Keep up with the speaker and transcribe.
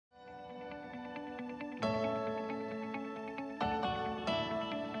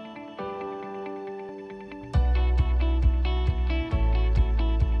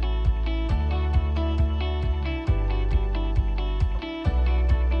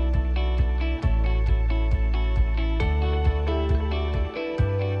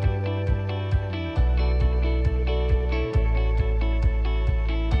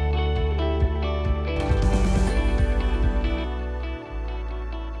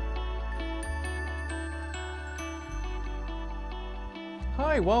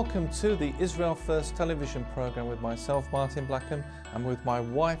Hi, welcome to the Israel First television program with myself, Martin Blackham, and with my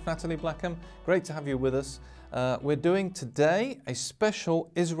wife, Nathalie Blackham. Great to have you with us. We're doing today a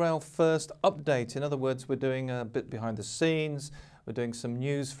special Israel First update. In other words, we're doing a bit behind the scenes. We're doing some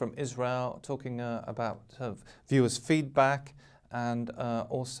news from Israel, talking about viewers' feedback, and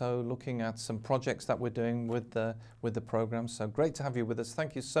also looking at some projects that we're doing with the program. So great to have you with us.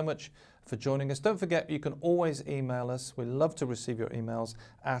 Thank you so much for joining us. Don't forget, you can always email us. We love to receive your emails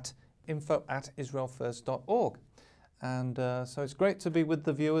at info@israelfirst.org. And so it's great to be with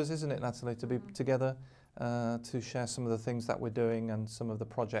the viewers, isn't it, Nathalie, to be together to share some of the things that we're doing and some of the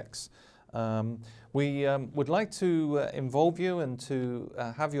projects. We would like to involve you and to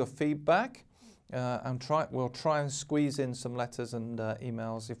have your feedback. And we'll try and squeeze in some letters and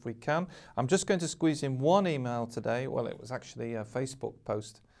emails if we can. I'm just going to squeeze in one email today. Well, it was actually a Facebook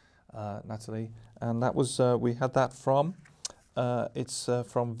post, Nathalie, and that was we had that from. It's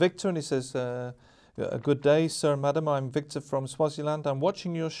from Victor, and he says, "A good day, sir and madam. I'm Victor from Swaziland. I'm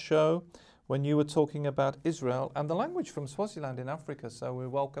watching your show when you were talking about Israel and the language from Swaziland in Africa. So we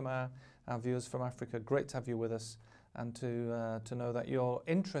welcome our viewers from Africa. Great to have you with us, and to know that you're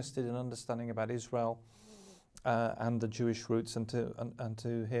interested in understanding about Israel and the Jewish roots, and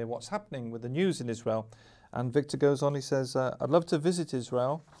to hear what's happening with the news in Israel." And Victor goes on, he says, "I'd love to visit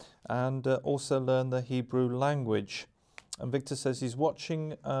Israel and also learn the Hebrew language." And Victor says he's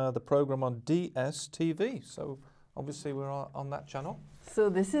watching the program on DSTV. So obviously we're on that channel. So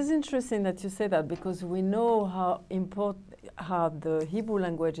this is interesting that you say that, because we know how the Hebrew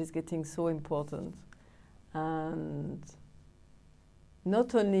language is getting so important. And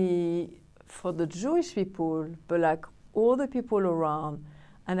not only for the Jewish people, but like all the people around.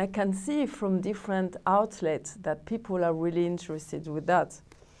 And I can see from different outlets that people are really interested with that.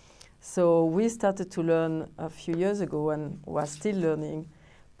 So we started to learn a few years ago, and we're still learning.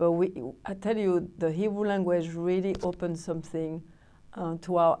 But I tell you, the Hebrew language really opened something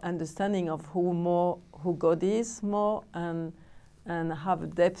to our understanding of who God is more, and have a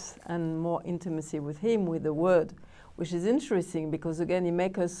depth and more intimacy with Him, with the Word, which is interesting because, again, it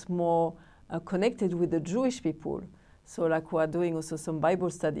makes us more connected with the Jewish people. So like we're doing also some Bible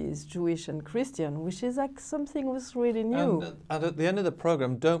studies, Jewish and Christian, which is like something was really new. And at the end of the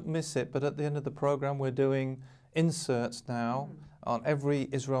program, don't miss it, but at the end of the program we're doing inserts now on every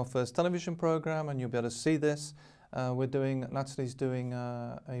Israel First television program, and you'll be able to see this. Nathalie's doing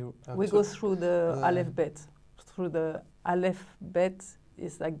we go through the alphabet. Through the alphabet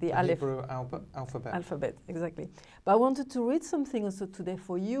is like the Hebrew alphabet. Alphabet, exactly. But I wanted to read something also today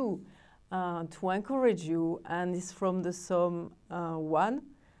for you, to encourage you, and it's from the Psalm 1.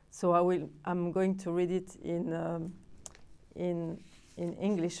 So I'm going to read it in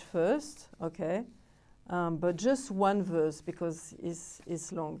English first, okay? But just one verse because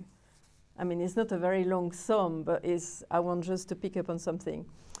it's long. I mean, it's not a very long psalm, but I want just to pick up on something.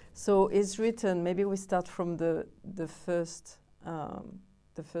 So it's written, maybe we start from the first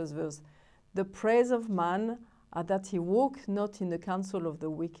verse. "The praise of man are that he walked not in the counsel of the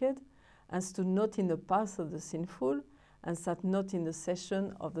wicked, and stood not in the path of the sinful, and sat not in the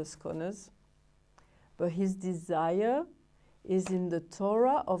session of the scorners. But his desire is in the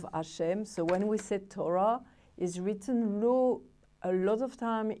Torah of Hashem." So when we say Torah, it's written low a lot of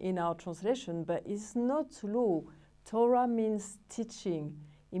time in our translation, but it's not law. Torah means teaching.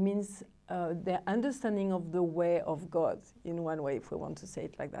 It means the understanding of the way of God, in one way, if we want to say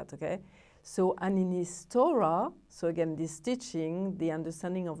it like that, okay? So, and in his Torah, so again, this teaching, the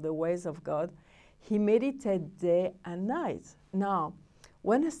understanding of the ways of God, he meditated day and night. Now,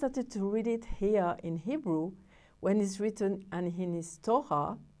 when I started to read it here in Hebrew, when it's written and in his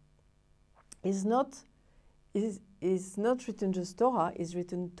Torah, it's not written just Torah, it's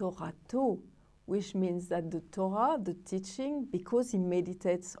written Torah too, which means that the Torah, the teaching, because he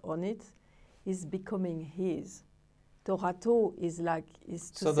meditates on it, is becoming his. Torah too is to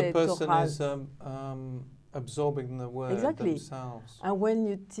say so the person Torah is absorbing the word themselves. And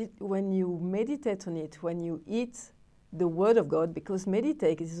when you meditate on it, when you eat the word of God, because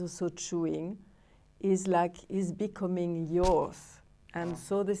meditate is also chewing, is becoming yours. And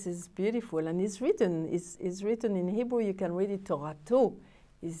so this is beautiful, and it's written in Hebrew. You can read it. Torah too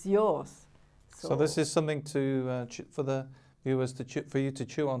is yours. So this is something for the viewers for you to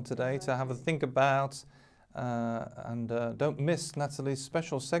chew on today, to have a think about, and don't miss Nathalie's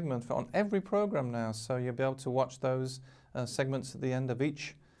special segment on every program now. So you'll be able to watch those segments at the end of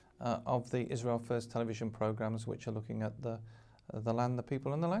each of the Israel First television programs, which are looking at the land, the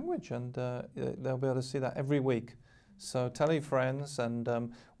people, and the language, and they'll be able to see that every week. So tell your friends, and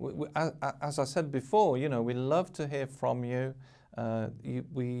as I said before, we love to hear from you.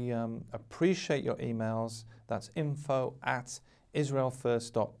 We appreciate your emails. That's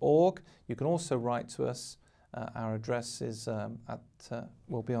info@israelfirst.org. You can also write to us. Our address is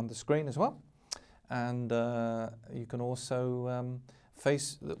will be on the screen as well. And you can also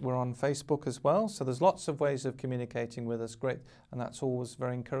we're on Facebook as well. So there's lots of ways of communicating with us. Great. And that's always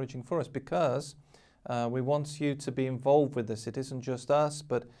very encouraging for us, because we want you to be involved with this. It isn't just us,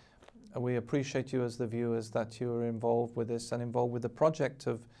 but we appreciate you as the viewers, that you are involved with this and involved with the project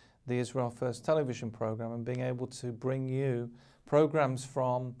of the Israel First television program, and being able to bring you programs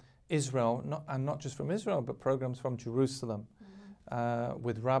from Israel, not just from Israel, but programs from Jerusalem,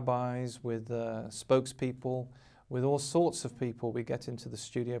 with rabbis, with spokespeople, with all sorts of people. We get into the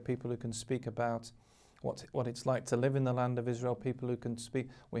studio, people who can speak about what it's like to live in the land of Israel, people who can speak.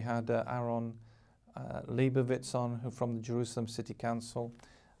 We had Aaron Leibovitz on, who from the Jerusalem City Council,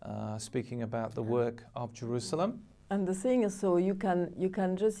 speaking about the work of Jerusalem. And the thing is, so you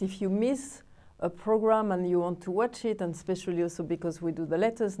can just, if you miss a program and you want to watch it, and especially also because we do the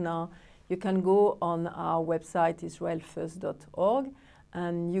letters now, you can go on our website, israelfirst.org,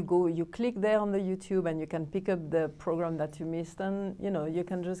 and you click there on the YouTube, and you can pick up the program that you missed, and you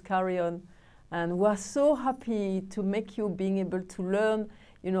can just carry on. And we're so happy to make you being able to learn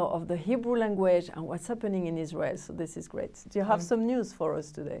of the Hebrew language and what's happening in Israel. So this is great. Do you have some news for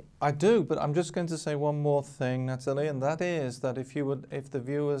us today? I do, but I'm just going to say one more thing, Nathalie, and that is that if you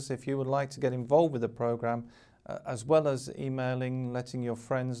would like to get involved with the program, as well as emailing, letting your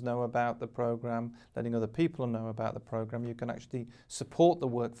friends know about the program, letting other people know about the program, you can actually support the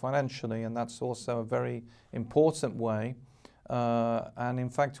work financially, and that's also a very important way. And in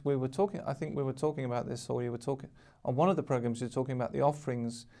fact, I think we were talking about this, or you were talking on one of the programs, you're talking about the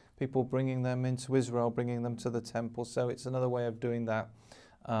offerings, people bringing them into Israel, bringing them to the temple. So it's another way of doing that.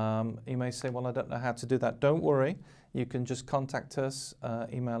 You may say, well, I don't know how to do that. Don't worry. You can just contact us,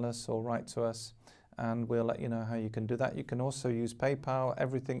 email us, or write to us, and we'll let you know how you can do that. You can also use PayPal.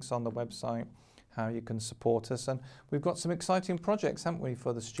 Everything's on the website, how you can support us. And we've got some exciting projects, haven't we,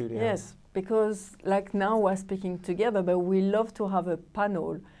 for the studio? Yes, because like now we're speaking together, but we love to have a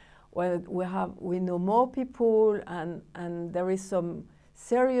panel where we know more people, and there is some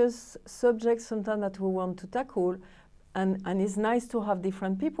serious subjects sometimes that we want to tackle, and it's nice to have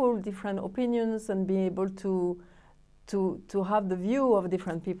different people, different opinions, and be able to have the view of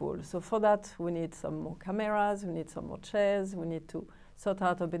different people. So for that, we need some more cameras, we need some more chairs, we need to sort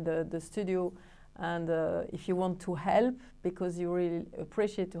out a bit the studio. And if you want to help, because you really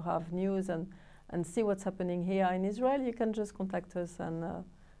appreciate to have news and see what's happening here in Israel, you can just contact us and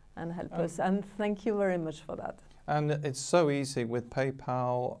help us. And thank you very much for that. And it's so easy with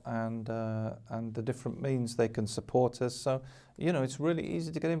PayPal and the different means they can support us. So, it's really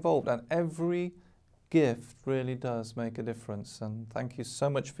easy to get involved, and every gift really does make a difference. And thank you so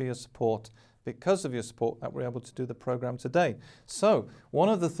much for your support. Because of your support that we're able to do the program today. So one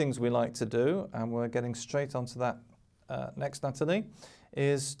of the things we like to do, and we're getting straight onto that next, Nathalie,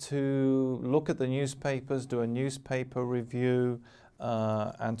 is to look at the newspapers, do a newspaper review,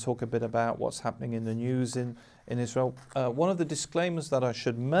 and talk a bit about what's happening in the news in Israel. One of the disclaimers that I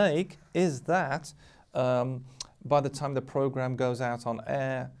should make is that by the time the program goes out on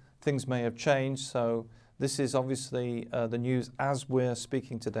air, things may have changed. So this is obviously the news as we're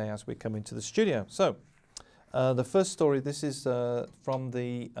speaking today, as we come into the studio. So the first story, this is from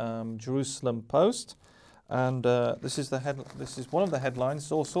the Jerusalem Post, and this is one of the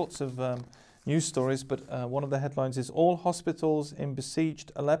headlines. All sorts of news stories, but one of the headlines is "All hospitals in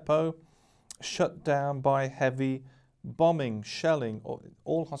besieged Aleppo shut down by heavy bombing, shelling."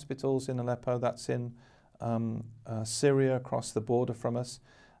 All hospitals in Aleppo, that's in Syria, across the border from us.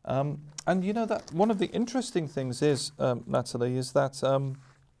 And that one of the interesting things is, Nathalie, is that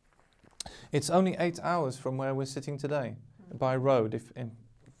it's only 8 hours from where we're sitting today by road,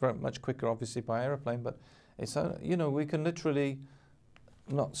 very much quicker obviously by aeroplane, but it's, we can literally,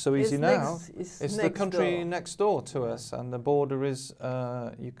 not so easy now. It's the country next door to us, and the border is,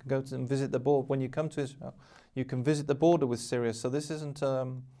 you can go to and visit the border. When you come to Israel, you can visit the border with Syria. So this isn't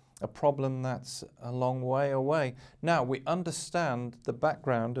a problem that's a long way away. Now, we understand the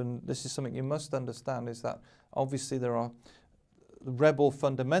background, and this is something you must understand, is that obviously there are rebel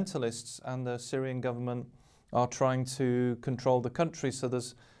fundamentalists, and the Syrian government are trying to control the country. So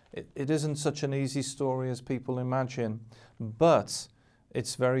it isn't such an easy story as people imagine. But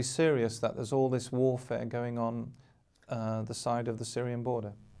it's very serious that there's all this warfare going on the side of the Syrian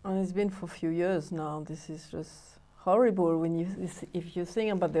border. And it's been for a few years now. This is just horrible when if you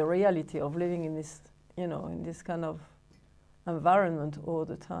think about the reality of living in this, in this kind of environment all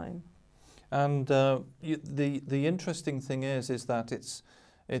the time. And the interesting thing is that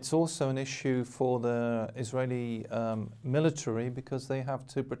it's also an issue for the Israeli military, because they have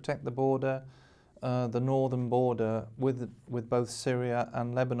to protect the border, the northern border with both Syria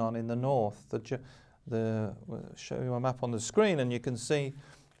and Lebanon in the north. We'll show you a map on the screen, and you can see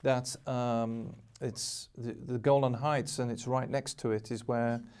that it's the Golan Heights, and it's right next to it is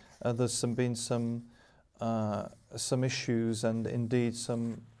where there's been some issues, and indeed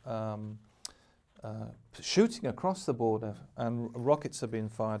some shooting across the border, and rockets have been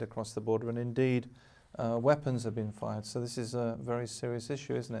fired across the border, and indeed weapons have been fired. So this is a very serious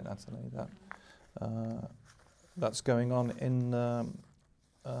issue, isn't it, Nathalie? That's going on in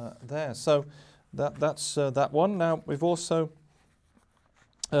there. So that's that one. Now we've also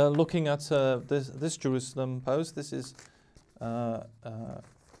looking at this Jerusalem Post. This is a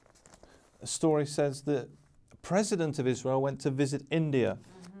story says the President of Israel went to visit India.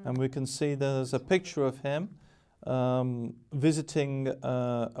 And we can see there's a picture of him visiting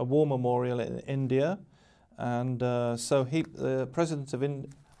a war memorial in India. And so the President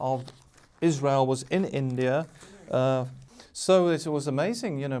of Israel was in India. So it was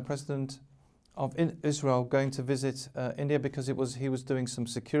amazing, you know, President of Israel going to visit India, because he was doing some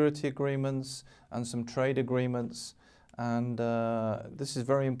security agreements and some trade agreements. And this is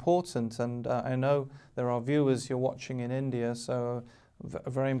very important. And I know there are viewers you're watching in India, so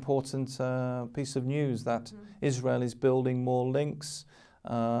a very important piece of news that Israel is building more links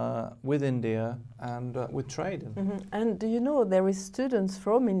with India and with trade. And do you know there is students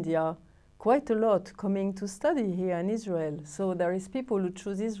from India, quite a lot, coming to study here in Israel. So there is people who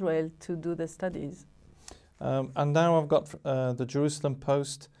choose Israel to do the studies. And now I've got the Jerusalem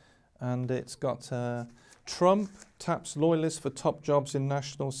Post, and it's got Trump taps loyalists for top jobs in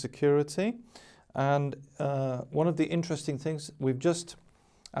national security. And one of the interesting things,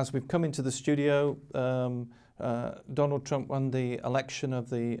 as we've come into the studio, Donald Trump won the election of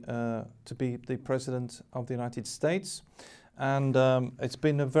to be the President of the United States. And it's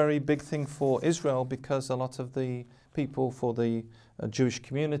been a very big thing for Israel, because a lot of the people for the Jewish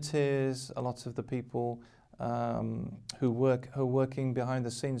communities, a lot of the people who are working behind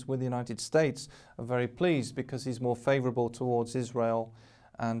the scenes with the United States are very pleased, because he's more favorable towards Israel,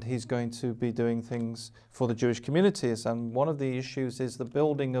 and he's going to be doing things for the Jewish communities. And one of the issues is the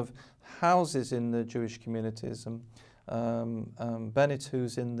building of houses in the Jewish communities. Bennett,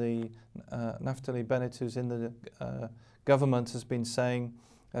 who's in the Nathalie Bennett, who's in the government, has been saying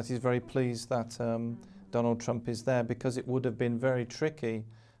that he's very pleased that Donald Trump is there, because it would have been very tricky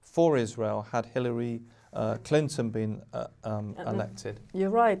for Israel had Hillary Clinton been elected. You're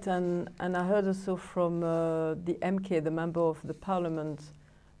right, and I heard also from the MK, the member of the parliament,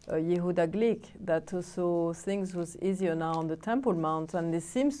 Yehuda Glick, that also things was easier now on the Temple Mount, and it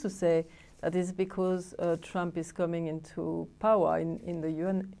seems to say that it's because Trump is coming into power in the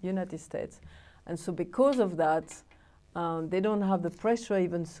United States. And so because of that, they don't have the pressure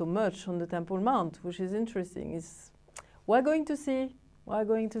even so much on the Temple Mount, which is interesting. We're going to see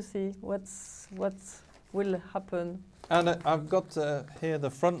what will happen. And I've got here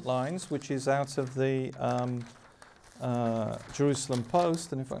the front lines, which is out of the Jerusalem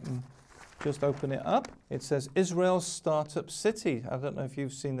Post, and if I can just open it up, it says Israel's startup city. I don't know if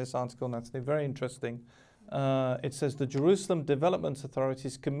you've seen this article, Nathalie, very interesting. It says the Jerusalem Development Authority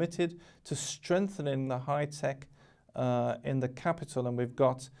is committed to strengthening the high tech in the capital, and we've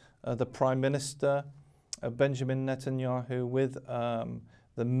got the Prime Minister Benjamin Netanyahu with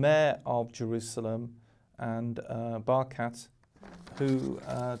the Mayor of Jerusalem and Barkat, who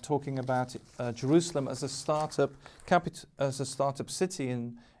talking about Jerusalem as a startup city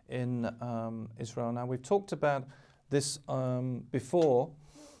in Israel. Now we've talked about this before,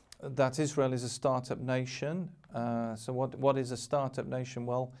 that Israel is a startup nation. So what is a startup nation?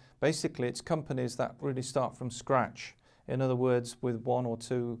 Well, basically it's companies that really start from scratch. In other words, with one or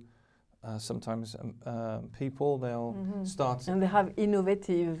two sometimes people, they'll start. And they have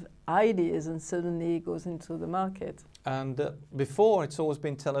innovative ideas, and suddenly it goes into the market. And before, it's always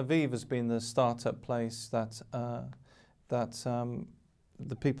been Tel Aviv has been the startup place that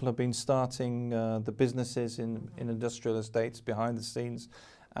the people have been starting the businesses in industrial estates behind the scenes.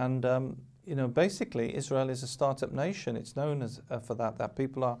 And you know, basically, Israel is a startup nation. It's known as for that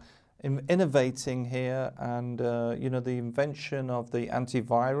people are innovating here. And you know, the invention of the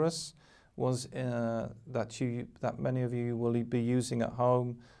antivirus was that many of you will be using at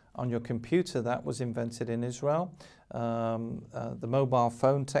home on your computer. That was invented in Israel. The mobile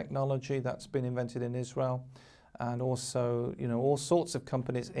phone technology, that's been invented in Israel. And also, you know, all sorts of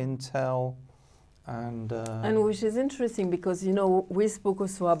companies, Intel, And which is interesting because, you know, we spoke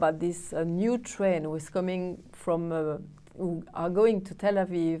also about this new train who is coming from, who are going to Tel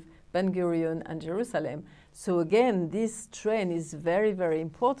Aviv, Ben Gurion and Jerusalem. So again, this train is very, very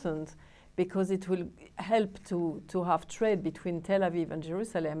important because it will help to have trade between Tel Aviv and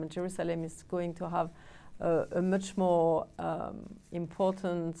Jerusalem. And Jerusalem is going to have a much more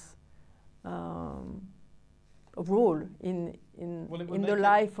important role in the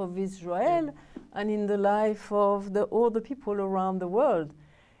life of Israel and in the life of all the people around the world,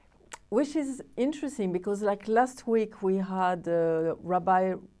 which is interesting because, like last week, we had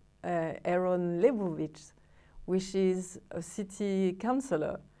Rabbi Aaron Leibovitz, which is a city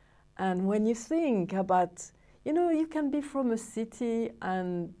councillor. And when you think about, you know, you can be from a city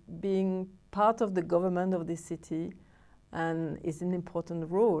and being part of the government of the city, and it's an important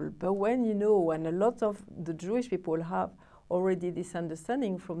role. But when you know, and a lot of the Jewish people have already this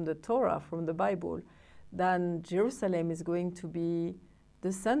understanding from the Torah, from the Bible, then Jerusalem is going to be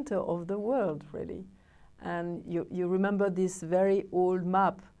the center of the world, really. And you remember this very old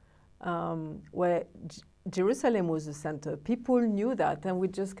map where Jerusalem was the center. People knew that, and we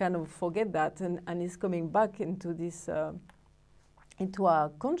just kind of forget that, and it's coming back into this, into our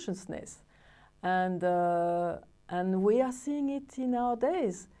consciousness. And we are seeing it in our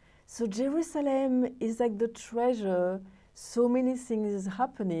days. So Jerusalem is like the treasure. So many things is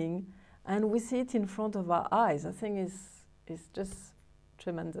happening, and we see it in front of our eyes. I think it's just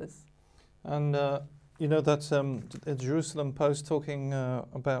tremendous. And you know that the Jerusalem Post talking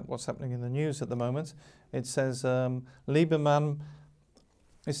about what's happening in the news at the moment. It says Lieberman.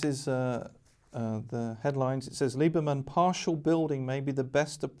 This is the headlines. It says Lieberman partial building may be the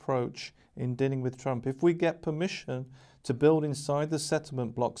best approach in dealing with Trump. If we get permission to build inside the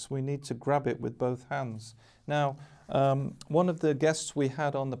settlement blocks, we need to grab it with both hands. Now, one of the guests we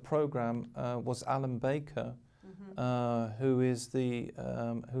had on the program was Alan Baker, who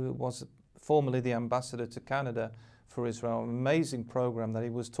was formerly the ambassador to Canada for Israel. An amazing program that he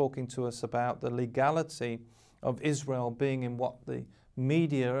was talking to us about the legality of Israel being in what the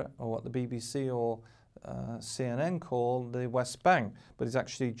media or what the BBC or CNN call the West Bank, but it's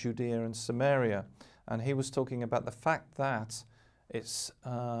actually Judea and Samaria. And he was talking about the fact that it's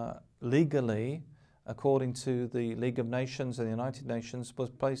legally, according to the League of Nations and the United Nations, was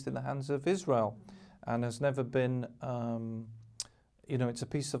placed in the hands of Israel and has never been, you know, it's a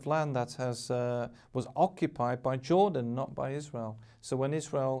piece of land that was occupied by Jordan, not by Israel. So when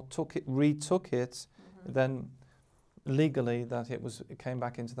Israel retook it, then legally it came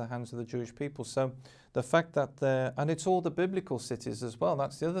back into the hands of the Jewish people. So the fact that and it's all the biblical cities as well.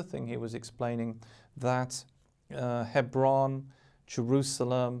 That's the other thing he was explaining, that Hebron,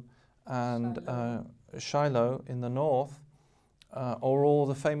 Jerusalem, and Shiloh in the north are all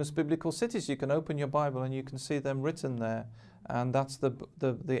the famous biblical cities. You can open your Bible and you can see them written there. And that's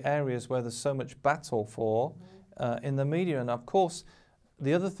the areas where there's so much battle for in the media. And of course,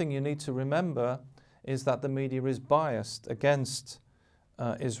 the other thing you need to remember is that the media is biased against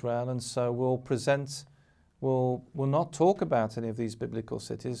Israel, and so will not talk about any of these biblical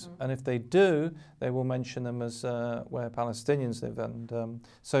cities. And if they do, they will mention them as where Palestinians live. And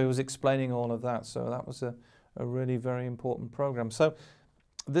so he was explaining all of that. So that was a really very important program. So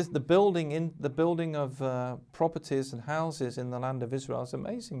the building of properties and houses in the land of Israel is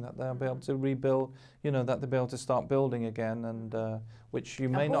amazing, that they'll be able to rebuild, you know, that they'll be able to start building again, and which you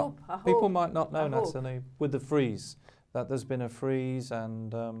may not, people might not know, Nathalie, with the freeze, that there's been a freeze,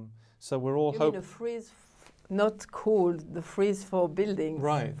 and so we're all hoping. A freeze, not called the freeze for buildings.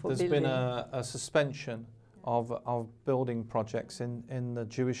 Right, there's been a suspension of building projects in the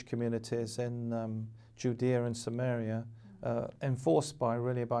Jewish communities in Judea and Samaria, enforced by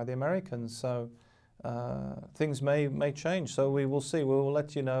the Americans. So things may change. So we will see. We will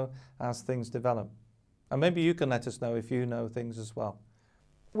let you know as things develop. And maybe you can let us know if you know things as well.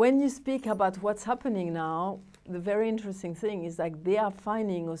 When you speak about what's happening now, the very interesting thing is like they are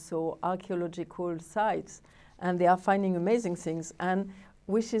finding also archaeological sites, and they are finding amazing things. And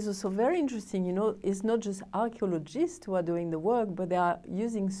which is also very interesting, you know, it's not just archaeologists who are doing the work, but they are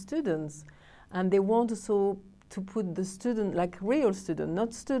using students. And they want also to put the student, like real students,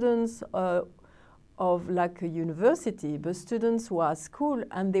 not students of like a university, but students who are at school,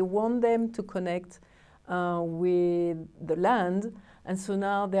 and they want them to connect with the land. And so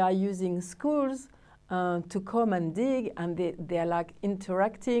now they are using schools to come and dig, and they are like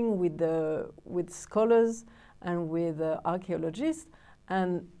interacting with scholars and with archaeologists.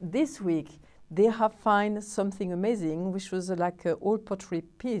 And this week they have found something amazing, which was like an old pottery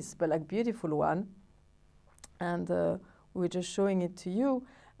piece, but like beautiful one. And we're just showing it to you.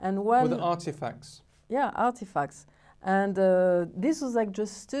 And one with the artifacts. Yeah, artifacts. And this was like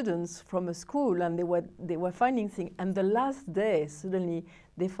just students from a school, and they were finding things. And the last day, suddenly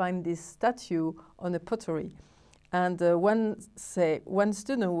they find this statue on a pottery. And one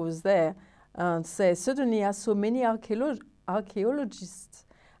student who was there said, suddenly I saw many archaeologists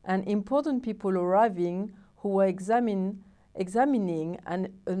and important people arriving who were examining and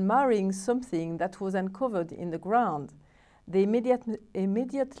admiring something that was uncovered in the ground. They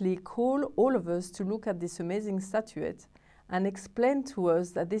immediately called all of us to look at this amazing statuette and explained to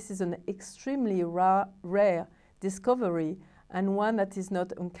us that this is an extremely rare discovery and one that is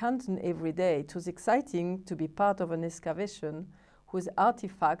not encountered every day. It was exciting to be part of an excavation whose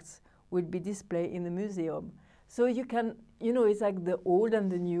artifacts will be displayed in the museum. So you can, it's like the old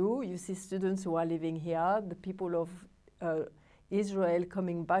and the new. You see students who are living here, the people of Israel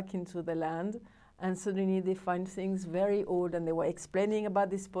coming back into the land, and suddenly they find things very old, and they were explaining about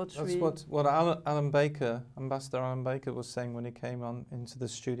this pottery. That's what Ambassador Alan Baker was saying when he came on into the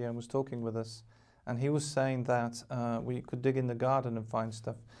studio and was talking with us. And he was saying that we could dig in the garden and find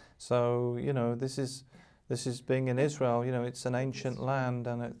stuff. So, this is being in Israel, it's an ancient land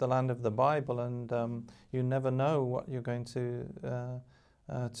and the land of the Bible, and you never know what you're going to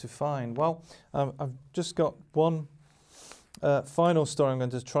find. Well, I've just got one final story I'm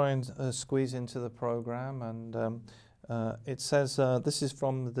going to try and squeeze into the program, and it says, this is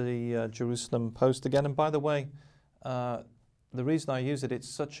from the Jerusalem Post again, and by the way, the reason I use it, it's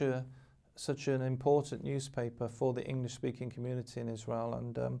such an important newspaper for the English-speaking community in Israel,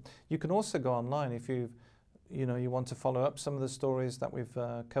 and you can also go online if you want to follow up some of the stories that we've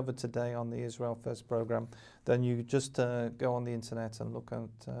covered today on the Israel First program. Then you just go on the internet and look at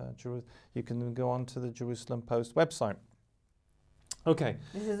you can go on to the Jerusalem Post website. Okay.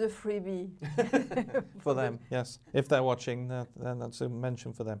 This is a freebie. For them, yes. If they're watching, then that's a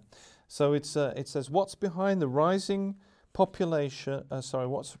mention for them. So it says, what's behind the rising popularity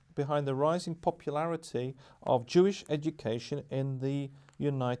of Jewish education in the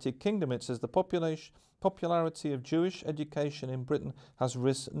United Kingdom? It says the popularity of Jewish education in Britain has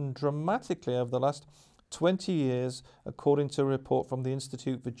risen dramatically over the last 20 years, according to a report from the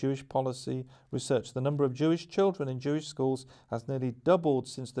Institute for Jewish Policy Research. The number of Jewish children in Jewish schools has nearly doubled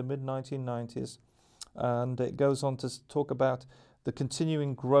since the mid-1990s. And it goes on to talk about the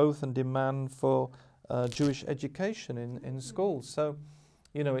continuing growth and demand for Jewish education in schools. So,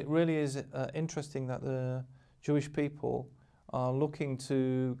 it really is interesting that the Jewish people are looking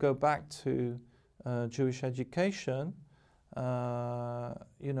to go back to Jewish education,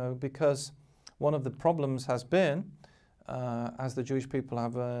 because one of the problems has been, as the Jewish people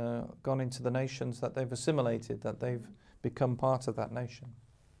have gone into the nations that they've assimilated, that they've become part of that nation.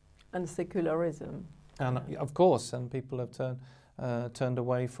 And secularism. And of course, and people have turned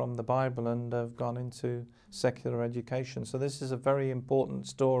away from the Bible and have gone into secular education. So this is a very important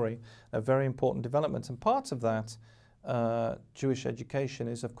story, a very important development. And part of that Jewish education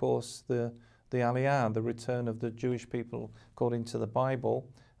is, of course, the Aliyah, the return of the Jewish people, according to the Bible,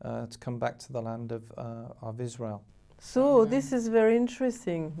 to come back to the land of Israel. So this is very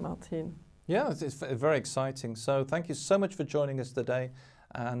interesting, Martin. Yeah, it's very exciting. So thank you so much for joining us today.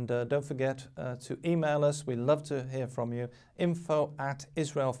 And don't forget to email us. We love to hear from you.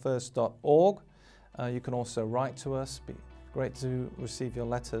 info@israelfirst.org. You can also write to us. Be great to receive your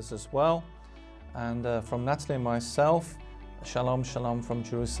letters as well. And from Nathalie and myself, shalom, shalom from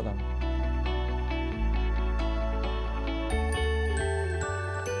Jerusalem.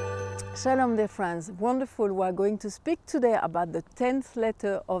 Shalom, dear friends. Wonderful. We are going to speak today about the 10th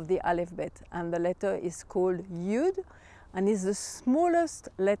letter of the alphabet, and the letter is called Yud, and is the smallest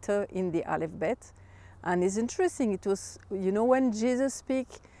letter in the alphabet. And it's interesting. It was, when Jesus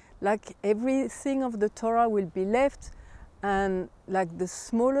speaks, like everything of the Torah will be left, and like the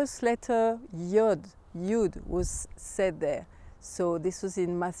smallest letter Yud was said there. So this was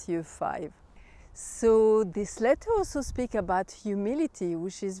in Matthew 5. So this letter also speaks about humility,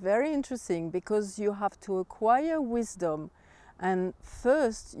 which is very interesting because you have to acquire wisdom, and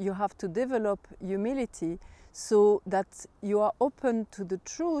first you have to develop humility so that you are open to the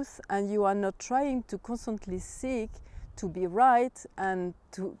truth and you are not trying to constantly seek to be right and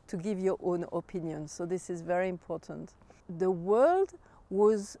to give your own opinion. So this is very important. The world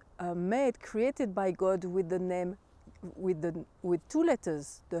was created by God with the name with two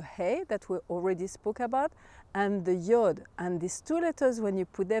letters, the He that we already spoke about, and the Yod. And these two letters, when you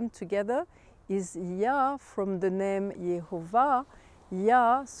put them together, is Yah from the name Yehovah.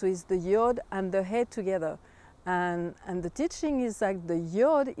 Yah, so it's the Yod and the He together. And the teaching is like the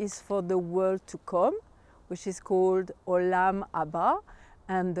Yod is for the world to come, which is called Olam Abba,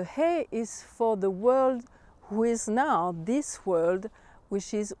 And the He is for the world who is now this world,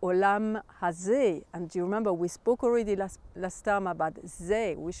 which is Olam Hazeh. And you remember we spoke already last time about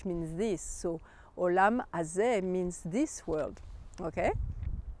Zeh, which means this. So Olam Hazeh means this world, okay?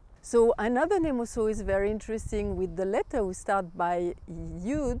 So another name also is very interesting with the letter we start by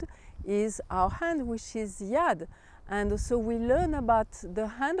Yud is our hand, which is Yad. And so we learn about the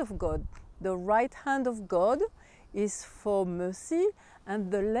hand of God. The right hand of God is for mercy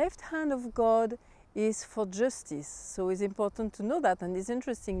and the left hand of God is for justice. So it's important to know that, and it's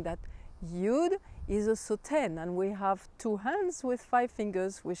interesting that Yud is also 10 and we have 2 hands with 5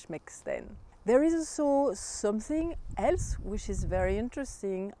 fingers, which makes 10. There is also something else which is very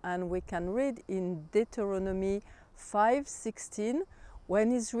interesting, and we can read in Deuteronomy 5:16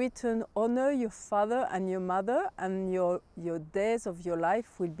 when it's written, honor your father and your mother and your days of your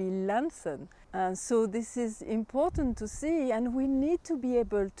life will be lengthened. And so this is important to see, and we need to be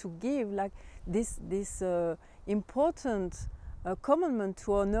able to give like this important commandment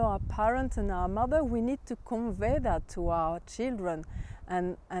to honor our parent and our mother. We need to convey that to our children,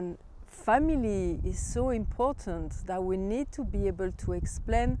 and family is so important that we need to be able to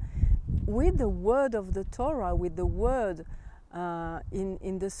explain with the word of the Torah, with the word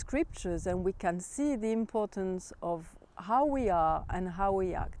in the scriptures, and we can see the importance of how we are and how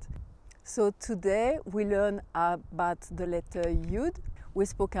we act. So today we learn about the letter Yud. We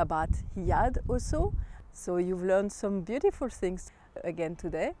spoke about Yad also. So you've learned some beautiful things again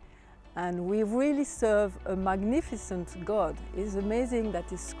today. And we really serve a magnificent God. It's amazing that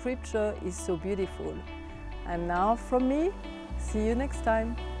His scripture is so beautiful. And now from me, see you next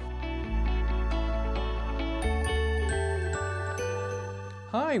time.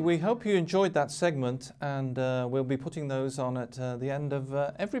 Hi, we hope you enjoyed that segment, and we'll be putting those on at the end of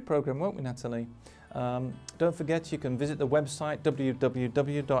every program, won't we, Nathalie? Don't forget you can visit the website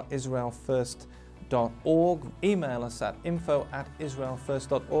www.israelfirst.org, email us at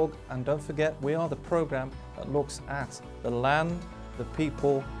info@israelfirst.org, and don't forget we are the program that looks at the land, the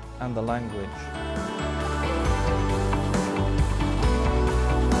people and the language.